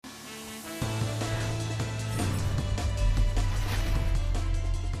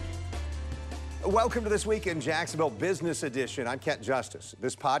Welcome to This Week in Jacksonville Business Edition. I'm Kent Justice.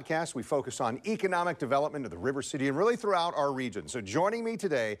 This podcast, we focus on economic development of the River City and really throughout our region. So joining me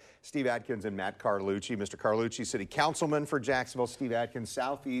today, Steve Adkins and Matt Carlucci. Mr. Carlucci, City Councilman for Jacksonville. Steve Adkins,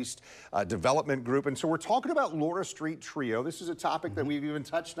 Southeast Development Group. And so we're talking about Laura Street Trio. This is a topic that we've even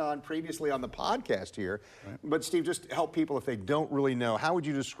touched on previously on the podcast here. Right. But Steve, just help people if they don't really know, how would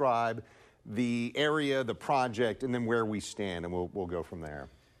you describe the area, the project, and then where we stand? And we'll go from there.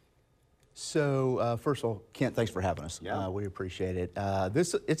 So, first of all, Kent, thanks for having us. Yeah. We appreciate it.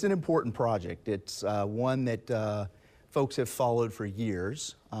 It's an important project. It's one that folks have followed for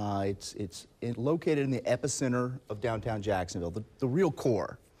years. It's located in the epicenter of downtown Jacksonville, the real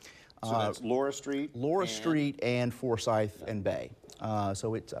core. So that's Laura Street? Laura Street and Forsyth and Bay.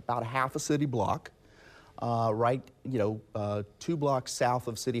 So it's about a half a city block, right, 2 blocks south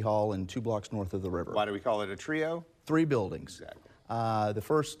of City Hall and 2 blocks north of the river. Why do we call it a trio? 3 buildings. Exactly. The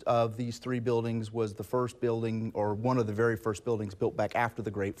first of these 3 buildings was the first building, or one of the very first buildings built back after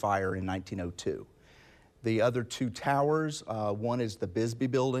the Great Fire in 1902. The other 2 towers, one is the Bisbee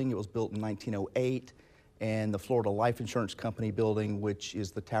building. It was built in 1908, and the Florida Life Insurance Company building, which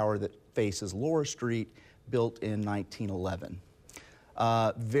is the tower that faces Laura Street, built in 1911.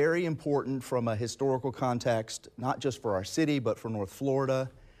 Very important from a historical context, not just for our city, but for North Florida.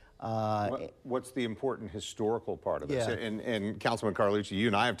 What's the important historical part of this? Yeah. And Councilman Carlucci, you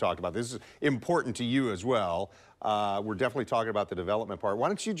and I have talked about this. This is important to you as well. We're definitely talking about the development part. Why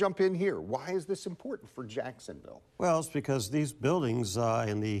don't you jump in here? Why is this important for Jacksonville? Well, it's because these buildings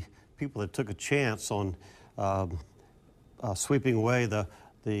and the people that took a chance on sweeping away the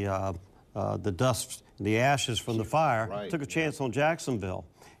dust, the ashes from the fire, took a chance on Jacksonville.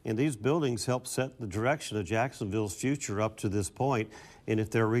 And these buildings help set the direction of Jacksonville's future up to this point. And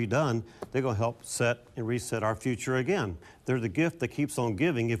if they're redone, they're going to help set and reset our future again. They're the gift that keeps on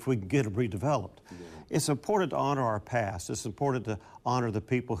giving if we can get them redeveloped. Yeah. It's important to honor our past. It's important to honor the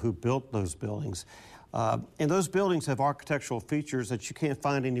people who built those buildings. And those buildings have architectural features that you can't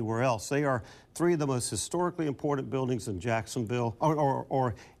find anywhere else. They are 3 of the most historically important buildings in Jacksonville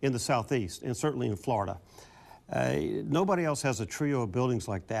or in the Southeast, and certainly in Florida. Nobody else has a trio of buildings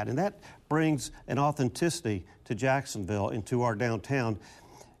like that, and that brings an authenticity to Jacksonville and to our downtown.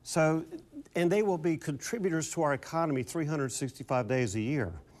 So, and they will be contributors to our economy 365 days a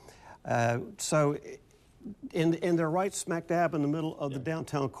year. And they're right smack dab in the middle of the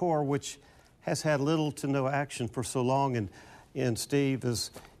downtown core, which has had little to no action for so long, and Steve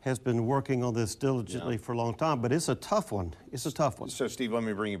has been working on this diligently for a long time, but it's a tough one. It's a tough one. So, Steve, let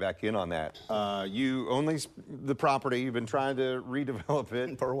me bring you back in on that. You own the property. You've been trying to redevelop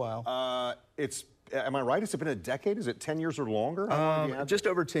it. For a while. Am I right? Has it been a decade? Is it 10 years or longer? Just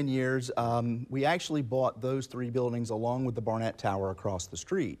over 10 years. We actually bought those 3 buildings along with the Barnett Tower across the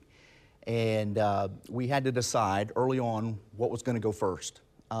street. And we had to decide early on what was going to go first,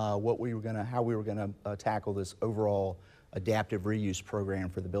 how we were going to tackle this overall adaptive reuse program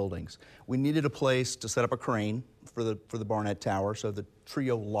for the buildings. We needed a place to set up a crane for the Barnett Tower, so the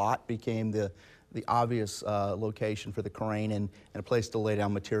trio lot became the obvious location for the crane and a place to lay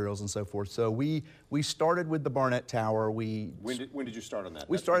down materials and so forth. So we started with the Barnett Tower. When did you start on that?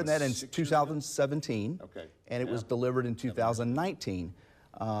 We started that in 2017. Okay. And it was delivered in 2019,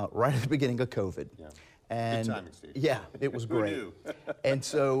 right at the beginning of COVID. Yeah. And good timing, Steve. Yeah, it was great. Who knew? And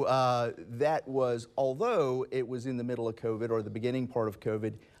so that was, although it was in the middle of COVID or the beginning part of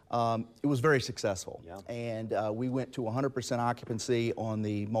COVID, it was very successful. Yeah. And we went to 100% occupancy on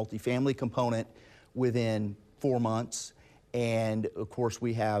the multifamily component within 4 months. And of course,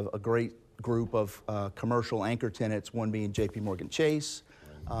 we have a great group of commercial anchor tenants, one being JP Morgan Chase,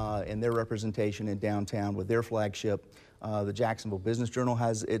 and their representation in downtown with their flagship. The Jacksonville Business Journal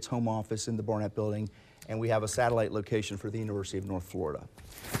has its home office in the Barnett building, and we have a satellite location for the University of North Florida.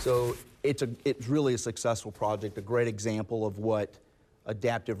 So it's really a successful project, a great example of what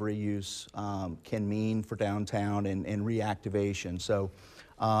adaptive reuse can mean for downtown and reactivation. So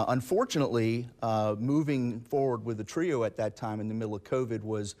unfortunately, moving forward with the trio at that time in the middle of COVID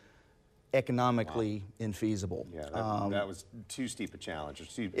was economically infeasible. Yeah, that was too steep a challenge.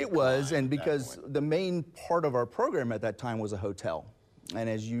 It was, and because the main part of our program at that time was a hotel. And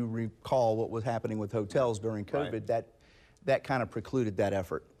as you recall what was happening with hotels during COVID, that kind of precluded that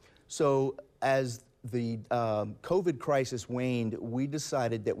effort. So as the COVID crisis waned, we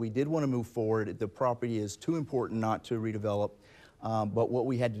decided that we did want to move forward. The property is too important not to redevelop, but what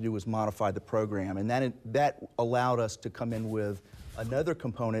we had to do was modify the program. And that allowed us to come in with another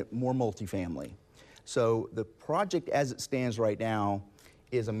component, more multifamily. So the project as it stands right now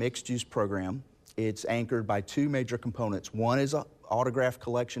is a mixed-use program. It's anchored by 2 major components. One is an Autograph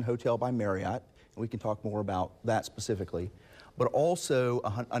Collection Hotel by Marriott. We can talk more about that specifically. But also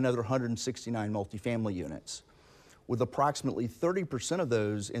another 169 multifamily units, with approximately 30% of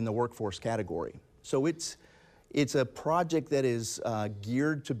those in the workforce category. So it's a project that is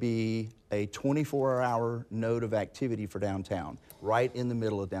geared to be a 24-hour node of activity for downtown, right in the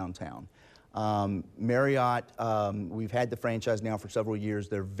middle of downtown. Marriott, we've had the franchise now for several years.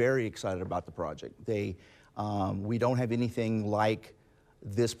 They're very excited about the project. We don't have anything like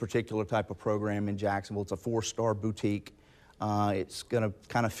this particular type of program in Jacksonville. It's a 4-star boutique. It's going to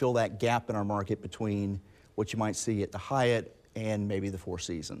kind of fill that gap in our market between what you might see at the Hyatt and maybe the Four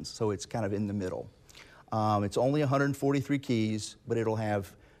Seasons. So it's kind of in the middle. It's only 143 keys, but it'll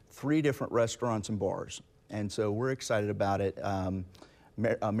have 3 different restaurants and bars. And so we're excited about it.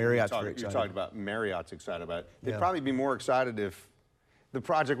 Marriott's very excited. You're talking about Marriott's excited about it. They'd probably be more excited if the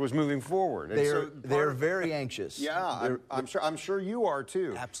project was moving forward. They're very anxious. Yeah, I'm sure you are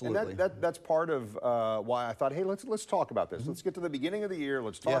too. Absolutely. And that's part of why I thought, hey, let's talk about this. Let's get to the beginning of the year.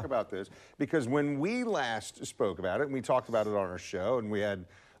 Let's talk about this, because when we last spoke about it, and we talked about it on our show, and we had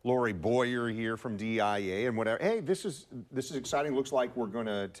Lori Boyer here from DIA and whatever. Hey, this is exciting. Looks like we're going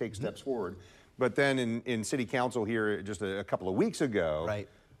to take steps forward. But then in City Council here just a couple of weeks ago, right.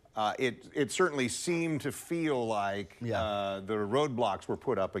 It certainly seemed to feel like the roadblocks were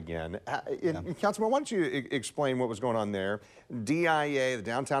put up again. Councilman, why don't you explain what was going on there? DIA, the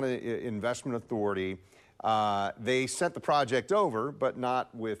Downtown Investment Authority, they sent the project over, but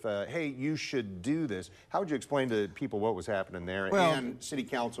not with, hey, you should do this. How would you explain to people what was happening there and City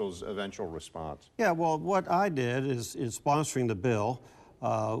Council's eventual response? Yeah, well, what I did is sponsoring the bill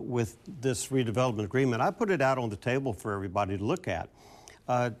with this redevelopment agreement. I put it out on the table for everybody to look at.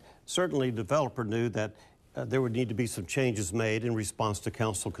 Certainly, the developer knew that there would need to be some changes made in response to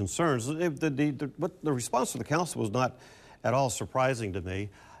council concerns. The response to the council was not at all surprising to me.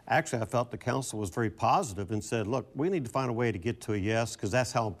 Actually, I felt the council was very positive and said, look, we need to find a way to get to a yes, because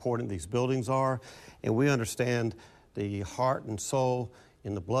that's how important these buildings are, and we understand the heart and soul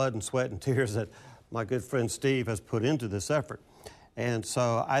and the blood and sweat and tears that my good friend Steve has put into this effort. And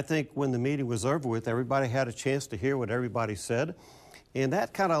so I think when the meeting was over with, everybody had a chance to hear what everybody said. And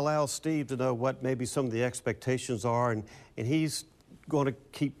that kind of allows Steve to know what maybe some of the expectations are. And he's going to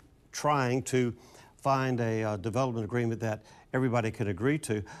keep trying to find a development agreement that everybody could agree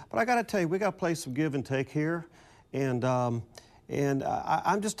to. But I got to tell you, we got to play some give and take here. And I'm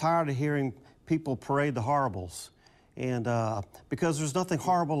just tired of hearing people parade the horribles. And because there's nothing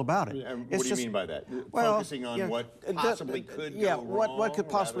horrible about it. And what do you mean by that? Well, focusing on what possibly could go wrong? What could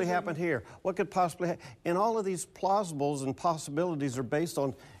possibly happen here? What could possibly happen? And all of these plausibles and possibilities are based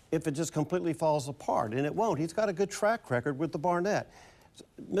on if it just completely falls apart. And it won't. He's got a good track record with the Barnett.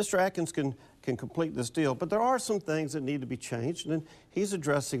 Mr. Atkins can complete this deal, but there are some things that need to be changed, and he's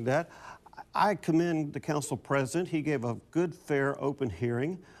addressing that. I commend the council president. He gave a good, fair, open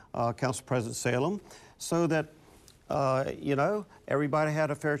hearing, Council President Salem, so that you know, everybody had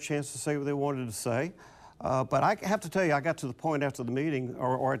a fair chance to say what they wanted to say. But I have to tell you, I got to the point after the meeting,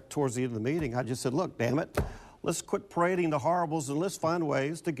 or towards the end of the meeting, I just said, look, damn it, let's quit parading the horribles and let's find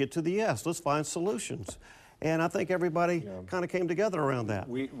ways to get to the yes. Let's find solutions. And I think everybody kind of came together around that.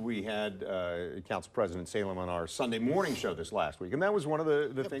 We had Council President Salem on our Sunday morning show this last week, and that was one of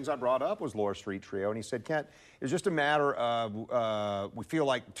the things I brought up was Laura Street Trio, and he said, Kent, it's just a matter of we feel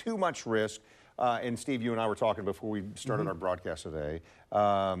like too much risk. And Steve, you and I were talking before we started our broadcast today.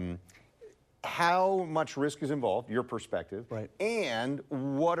 How much risk is involved, your perspective, and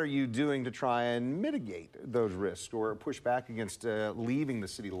what are you doing to try and mitigate those risks or push back against leaving the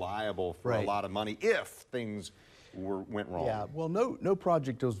city liable for a lot of money if things went wrong? Yeah, well, no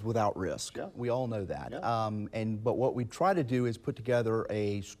project is without risk. Yeah. We all know that. Yeah. But what we try to do is put together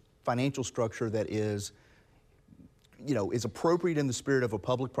a financial structure that is, you know, is appropriate in the spirit of a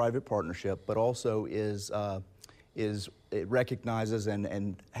public-private partnership, but also it recognizes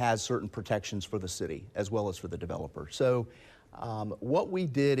and has certain protections for the city as well as for the developer. So what we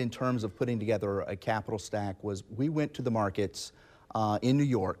did in terms of putting together a capital stack was we went to the markets in New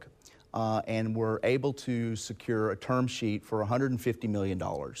York and were able to secure a term sheet for $150 million.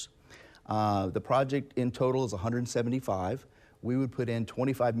 The project in total is $175. We would put in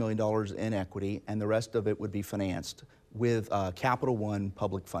 $25 million in equity, and the rest of it would be financed with Capital One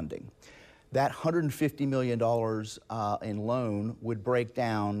public funding. That $150 million in loan would break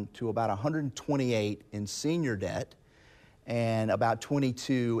down to about $128 in senior debt and about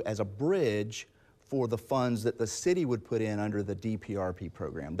 $22 as a bridge for the funds that the city would put in under the DPRP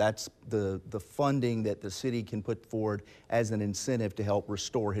program. That's the funding that the city can put forward as an incentive to help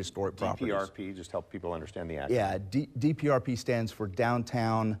restore historic properties. DPRP, just help people understand the acronym. Yeah, DPRP stands for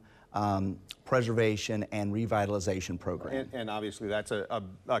Downtown preservation and revitalization program. And obviously that's a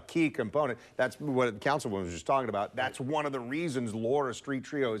key component. That's what the councilwoman was just talking about. That's one of the reasons Laura Street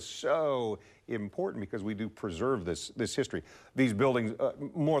Trio is so important, because we do preserve this history. These buildings,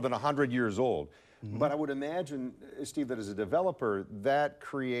 more than 100 years old. Mm-hmm. But I would imagine, Steve, that as a developer, that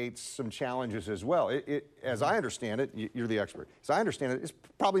creates some challenges as well. As I understand it, you're the expert. As I understand it, it's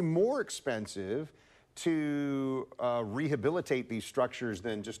probably more expensive to rehabilitate these structures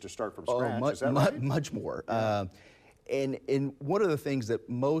than just to start from scratch. Is that right? Much more. Yeah. And one of the things that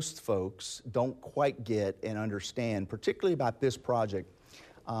most folks don't quite get and understand, particularly about this project,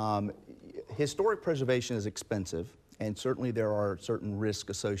 historic preservation is expensive, and certainly there are certain risks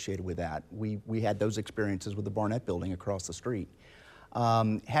associated with that. We had those experiences with the Barnett building across the street.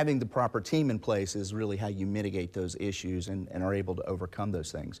 Having the proper team in place is really how you mitigate those issues and are able to overcome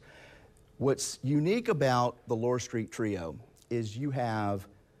those things. What's unique about the Laura Street Trio is you have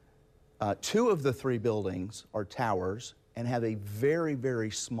 2 of the 3 buildings are towers and have a very, very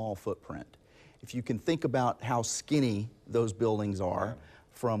small footprint. If you can think about how skinny those buildings are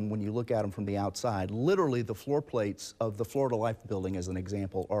from when you look at them from the outside, literally the floor plates of the Florida Life building, as an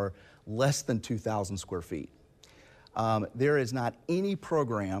example, are less than 2,000 square feet. There is not any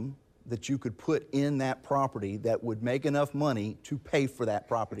program that you could put in that property that would make enough money to pay for that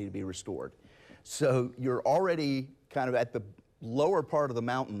property to be restored. So you're already kind of at the lower part of the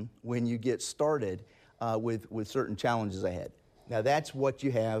mountain when you get started with certain challenges ahead. Now that's what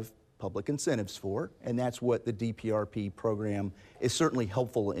you have public incentives for, and that's what the DPRP program is certainly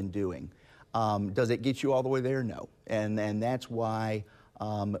helpful in doing. Does it get you all the way there? No. And that's why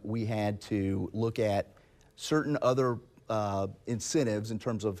we had to look at certain other incentives in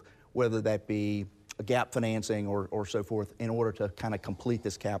terms of whether that be a gap financing or so forth, in order to kind of complete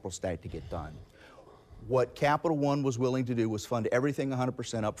this capital stack to get done. What Capital One was willing to do was fund everything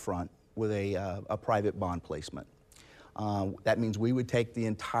 100% up front with a private bond placement. That means we would take the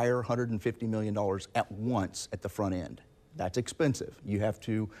entire $150 million at once at the front end. That's expensive. You have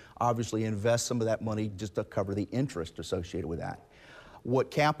to obviously invest some of that money just to cover the interest associated with that.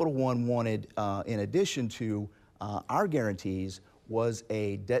 What Capital One wanted, in addition to our guarantees, was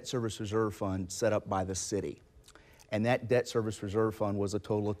a debt service reserve fund set up by the city. And that debt service reserve fund was a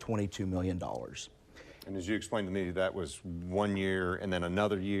total of $22 million. And as you explained to me, that was 1 year and then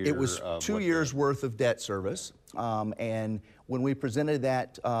another year. It was 2 years worth of debt service. And when we presented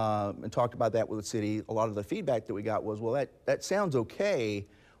that and talked about that with the city, a lot of the feedback that we got was, well, that sounds okay,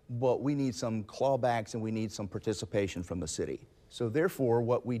 but we need some clawbacks and we need some participation from the city. So therefore,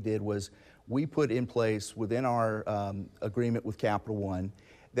 what we did was we put in place within our agreement with Capital One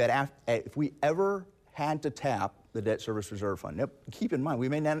that if we ever had to tap the debt service reserve fund, now, keep in mind, we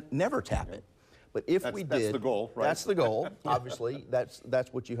may never tap it. But if we did, that's the goal, right? That's the goal. Obviously, that's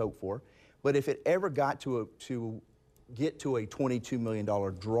what you hope for. But if it ever got to get to a $22 million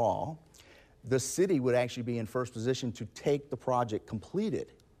draw, the city would actually be in first position to take the project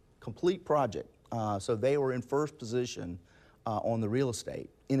complete project. So they were in first position on the real estate.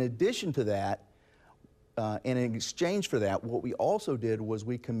 In addition to that, and in exchange for that, what we also did was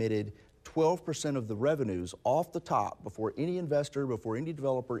we committed 12% of the revenues off the top before any investor, before any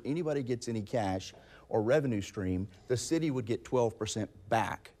developer, anybody gets any cash or revenue stream, the city would get 12%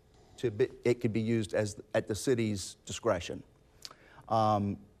 back. It could be used at the city's discretion.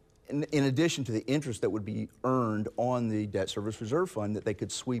 In addition to the interest that would be earned on the debt service reserve fund that they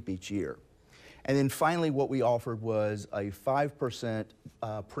could sweep each year. And then finally, what we offered was a 5%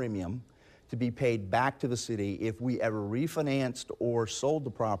 premium to be paid back to the city if we ever refinanced or sold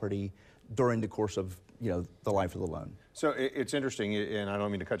the property during the course of the life of the loan. So it's interesting, and I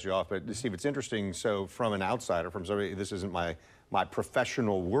don't mean to cut you off, but Steve, it's interesting. So from an outsider, from somebody, this isn't my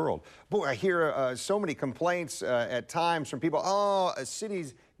professional world. Boy, I hear so many complaints at times from people. Oh, a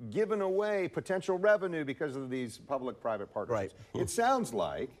city's given away potential revenue because of these public-private partnerships. Right. It sounds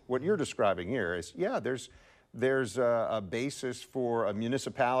like what you're describing here is, yeah, there's a basis for a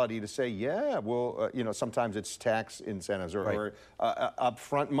municipality to say, yeah, well, sometimes it's tax incentives or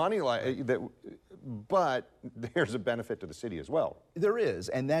upfront money that, but there's a benefit to the city as well. There is,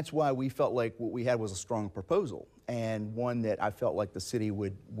 and that's why we felt like what we had was a strong proposal and one that I felt like the city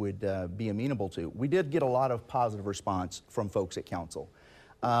would be amenable to. We did get a lot of positive response from folks at council.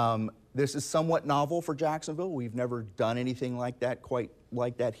 This is somewhat novel for Jacksonville. We've never done anything like that, quite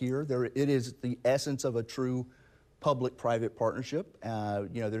like that here. It is the essence of a true public-private partnership.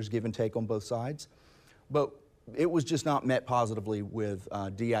 There's give and take on both sides. But it was just not met positively with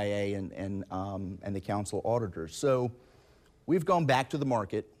DIA and the council auditors. So we've gone back to the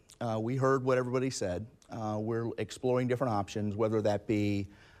market. We heard what everybody said. We're exploring different options, whether that be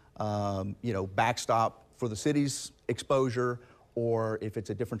backstop for the city's exposure, or if it's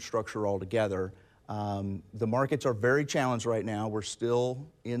a different structure altogether. The markets are very challenged right now. We're still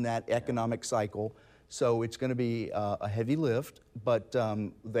in that economic cycle, so it's going to be a heavy lift, but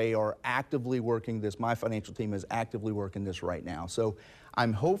they are actively working this. My financial team is actively working this right now. So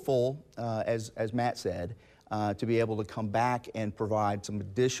I'm hopeful, as Matt said, to be able to come back and provide some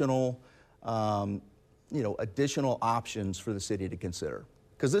additional, additional options for the city to consider.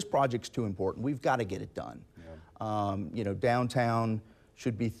 Because this project's too important. We've got to get it done. Yeah. Downtown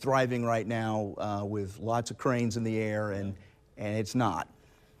should be thriving right now with lots of cranes in the air, and it's not.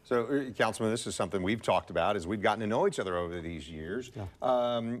 So, Councilman, this is something we've talked about as we've gotten to know each other over these years.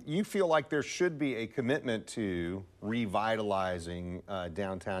 Yeah. You feel like there should be a commitment to revitalizing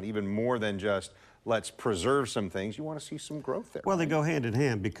downtown, even more than just let's preserve some things. You want to see some growth there. Well, right? They go hand in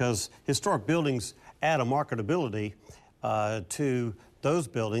hand, because historic buildings add a marketability to those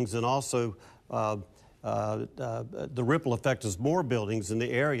buildings, and also the ripple effect is more buildings in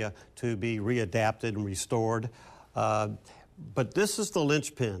the area to be readapted and restored. But this is the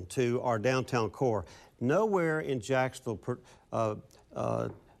linchpin to our downtown core. Nowhere in Jacksonville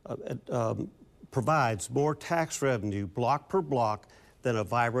provides more tax revenue block per block than a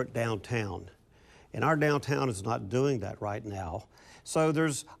vibrant downtown. And our downtown is not doing that right now. So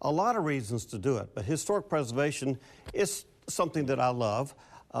there's a lot of reasons to do it, but historic preservation is something that I love.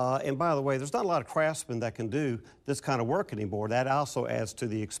 And by the way, there's not a lot of craftsmen that can do this kind of work anymore. That also adds to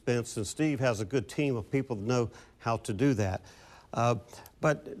the expense, and Steve has a good team of people that know how to do that.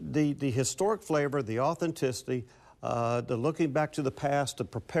 But the historic flavor, the authenticity, the looking back to the past to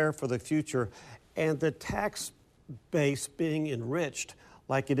prepare for the future, and the tax base being enriched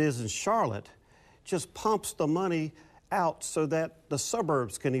like it is in Charlotte just pumps the money out so that the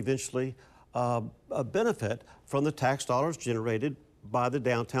suburbs can eventually benefit from the tax dollars generated by the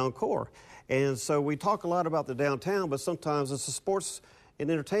downtown core. And so we talk a lot about the downtown, but sometimes it's a sports and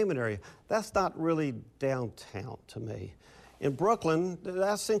entertainment area. That's not really downtown to me. In Brooklyn,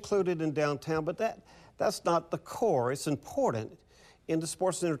 that's included in downtown, but that's not the core. It's important. In the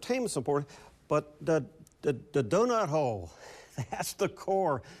sports and entertainment's important, but the donut hole, that's the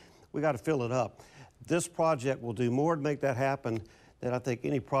core. We got to fill it up. This project will do more to make that happen than I think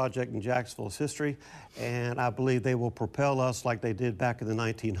any project in Jacksonville's history, and I believe they will propel us like they did back in the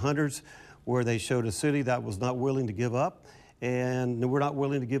 1900s, where they showed a city that was not willing to give up, and we're not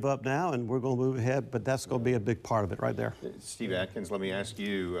willing to give up now, and we're going to move ahead, but that's going to be a big part of it right there. Steve Atkins, let me ask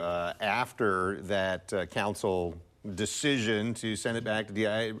you, after that council decision to send it back to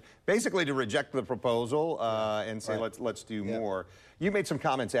DI, basically to reject the proposal and say, let's do more. You made some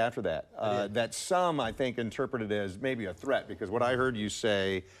comments after that, that some, I think, interpreted as maybe a threat, because what I heard you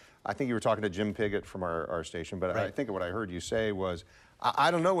say, I think you were talking to Jim Piggott from our station, but I think what I heard you say was, I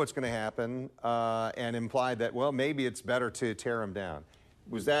don't know what's going to happen, and implied that, well, maybe it's better to tear them down.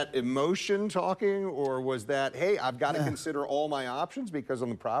 Was that emotion talking, or was that, hey, I've got to consider all my options because I'm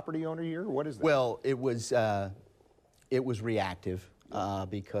the property owner here? What is that? Well, it was reactive.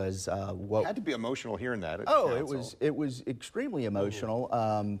 Because what had to be emotional hearing that. It was extremely emotional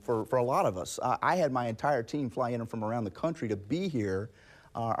for a lot of us. I had my entire team fly in from around the country to be here.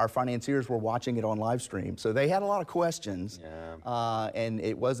 Our financiers were watching it on live stream, so they had a lot of questions. Yeah. And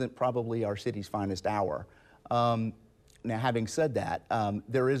it wasn't probably our city's finest hour. Now, having said that,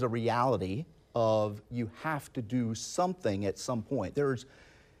 there is a reality of you have to do something at some point.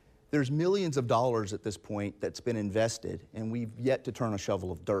 There's millions of dollars at this point that's been invested, and we've yet to turn a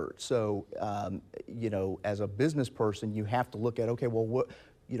shovel of dirt. So, as a business person, you have to look at, okay, well,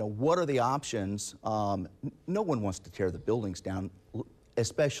 what are the options? No one wants to tear the buildings down,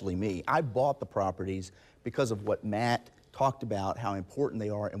 especially me. I bought the properties because of what Matt talked about, how important they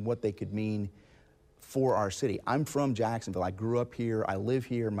are and what they could mean for our city. I'm from Jacksonville. I grew up here. I live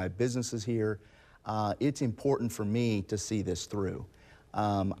here. My business is here. It's important for me to see this through.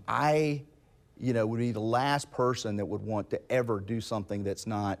 I would be the last person that would want to ever do something that's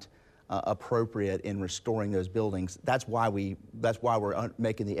not appropriate in restoring those buildings. That's why we're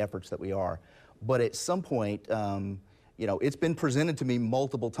making the efforts that we are. But at some point, it's been presented to me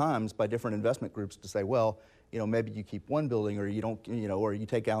multiple times by different investment groups to say, well, maybe you keep one building, or you don't, or you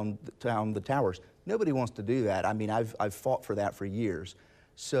take down the towers. Nobody wants to do that. I mean, I've fought for that for years.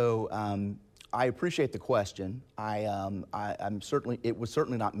 So. I appreciate the question. It was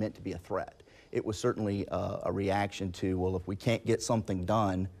certainly not meant to be a threat. It was certainly a reaction to, well, if we can't get something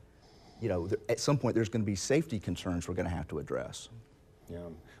done, at some point there's going to be safety concerns we're going to have to address. Yeah.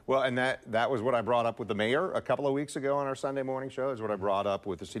 Well, and that was what I brought up with the mayor a couple of weeks ago on our Sunday morning show, is what I brought up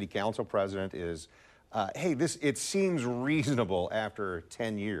with the city council president is, hey, it seems reasonable after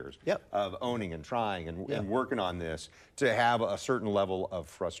 10 years of owning and trying and working on this to have a certain level of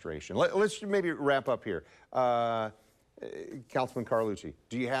frustration. Let's maybe wrap up here. Councilman Carlucci,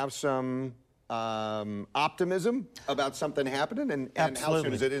 do you have some optimism about something happening? And how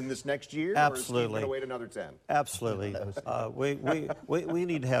soon? Is it in this next year? Absolutely. Or is he going to wait another 10? Absolutely. We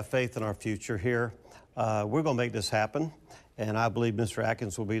need to have faith in our future here. We're going to make this happen. And I believe Mr.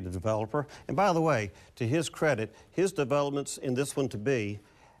 Atkins will be the developer. And by the way, to his credit, his developments in this one to be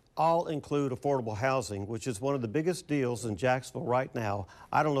all include affordable housing, which is one of the biggest deals in Jacksonville right now.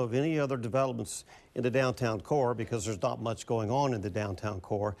 I don't know of any other developments in the downtown core, because there's not much going on in the downtown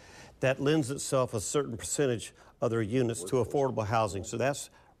core, that lends itself a certain percentage of their units to affordable housing. So that's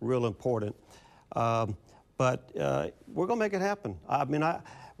real important. But we're going to make it happen. I mean,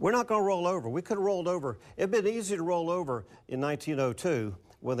 we're not going to roll over. We could have rolled over. It'd been easier to roll over in 1902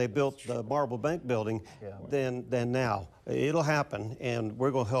 when they built the Marble Bank building than now. It'll happen, and we're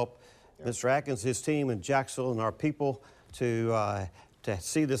going to help Mr. Atkins, his team, and Jacksonville and our people to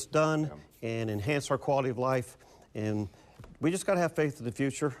see this done and enhance our quality of life. And we just got to have faith in the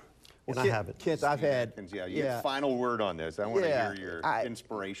future. And I have it. Kent, I've had... Final word on this. I want to hear your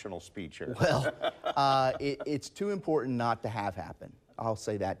inspirational speech here. Well, it's too important not to have happen. I'll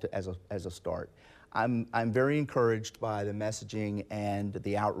say that as a start. I'm very encouraged by the messaging and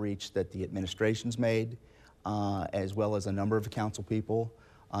the outreach that the administration's made, as well as a number of council people,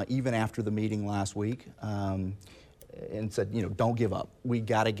 even after the meeting last week, and said, you know, don't give up. We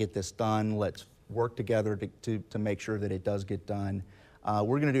got to get this done. Let's work together to make sure that it does get done.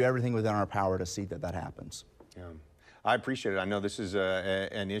 We're going to do everything within our power to see that happens. Yeah. I appreciate it. I know this is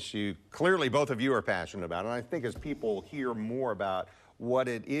an issue clearly both of you are passionate about, and I think as people hear more about what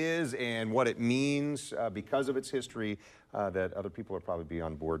it is and what it means because of its history, that other people will probably be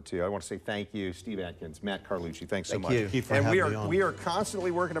on board too. I want to say thank you, Steve Atkins, Matt Carlucci. Thanks so much. Thank you. And we are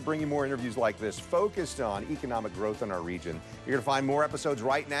constantly working to bring you more interviews like this, focused on economic growth in our region. You're going to find more episodes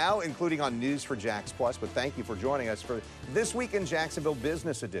right now, including on News for Jax Plus. But thank you for joining us for This Week in Jacksonville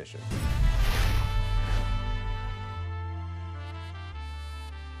Business Edition.